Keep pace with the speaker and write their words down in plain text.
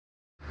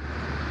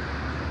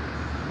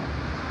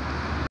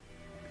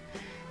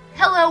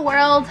Hello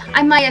world,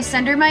 I'm Maya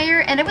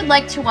Sendermeyer and I would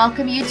like to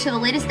welcome you to the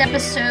latest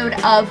episode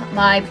of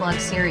my vlog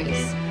series.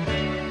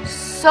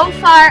 So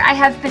far I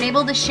have been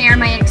able to share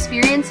my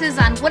experiences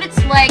on what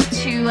it's like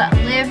to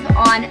live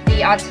on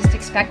the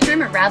autistic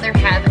spectrum, or rather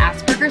have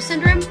Asperger's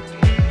syndrome.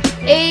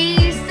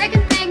 A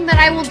second thing that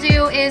I will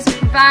do is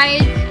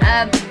provide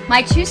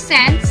my 2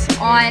 cents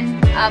on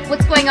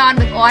what's going on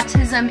with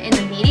autism in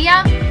the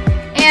media.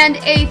 And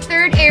a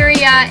third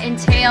area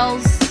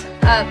entails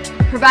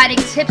providing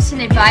tips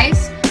and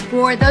advice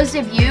for those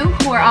of you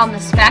who are on the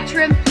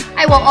spectrum.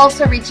 I will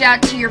also reach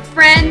out to your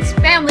friends,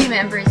 family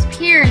members,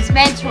 peers,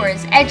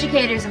 mentors,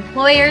 educators,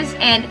 employers,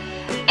 and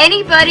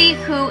anybody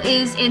who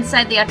is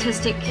inside the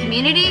autistic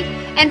community.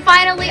 And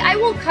finally, I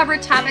will cover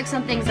topics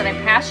on things that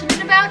I'm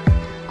passionate about,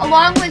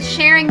 along with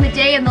sharing the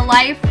day in the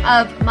life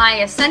of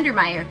Maya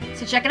Sendermeyer.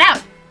 So check it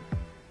out.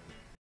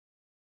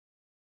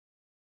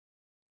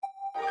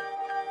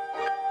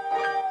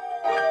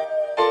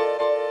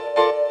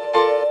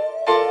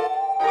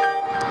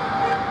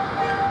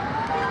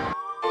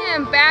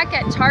 I'm back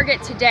at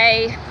Target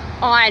today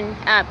on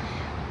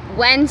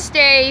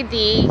Wednesday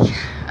the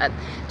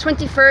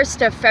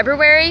 21st of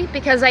February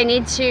because I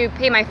need to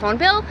pay my phone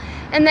bill,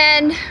 and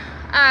then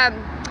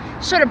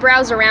sort of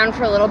browse around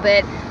for a little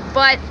bit,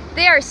 but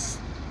they are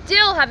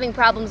still having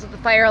problems with the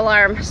fire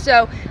alarm,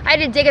 so I had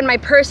to dig in my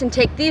purse and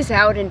take these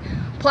out and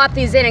plop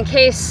these in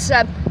case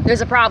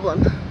there's a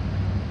problem.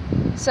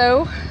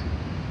 So,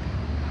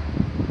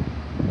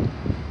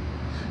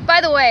 by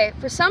the way,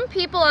 for some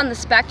people on the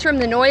spectrum,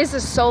 the noise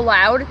is so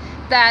loud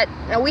that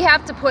we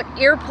have to put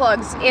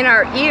earplugs in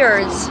our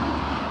ears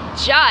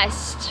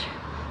just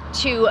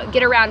to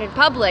get around in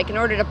public in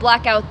order to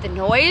block out the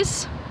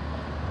noise.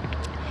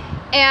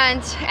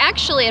 And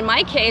actually, in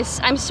my case,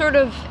 I'm sort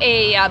of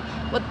a,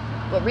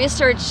 what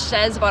research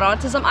says about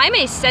autism, I'm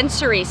a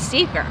sensory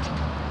seeker.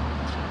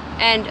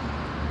 And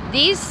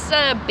these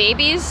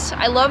babies,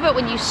 I love it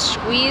when you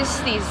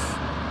squeeze these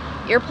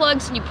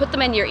earplugs and you put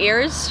them in your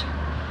ears.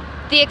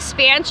 The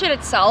expansion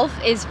itself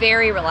is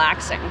very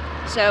relaxing.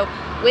 So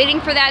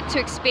waiting for that to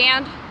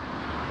expand,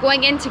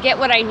 going in to get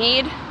what I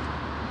need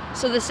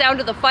so the sound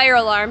of the fire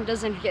alarm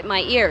doesn't hit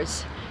my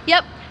ears.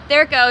 Yep,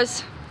 there it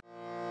goes.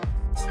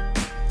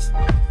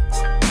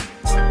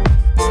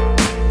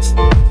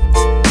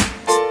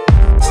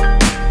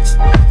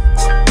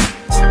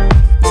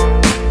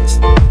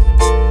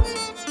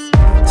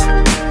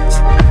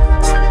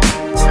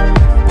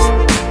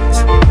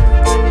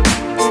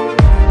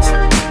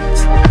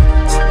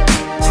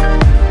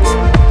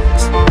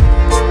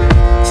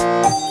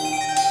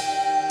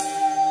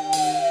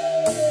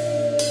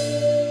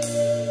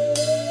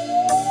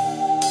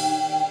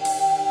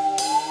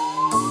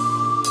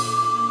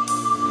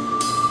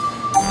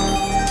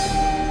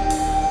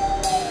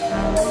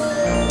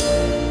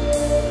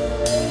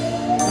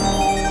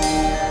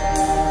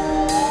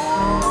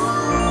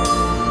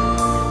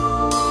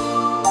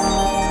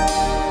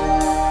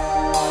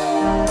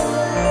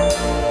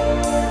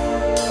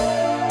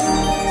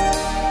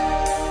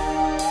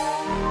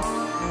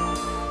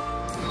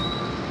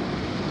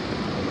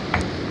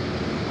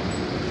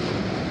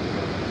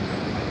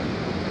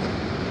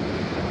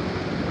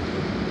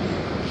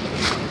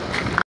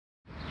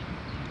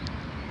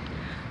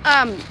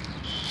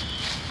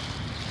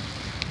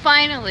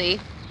 Finally,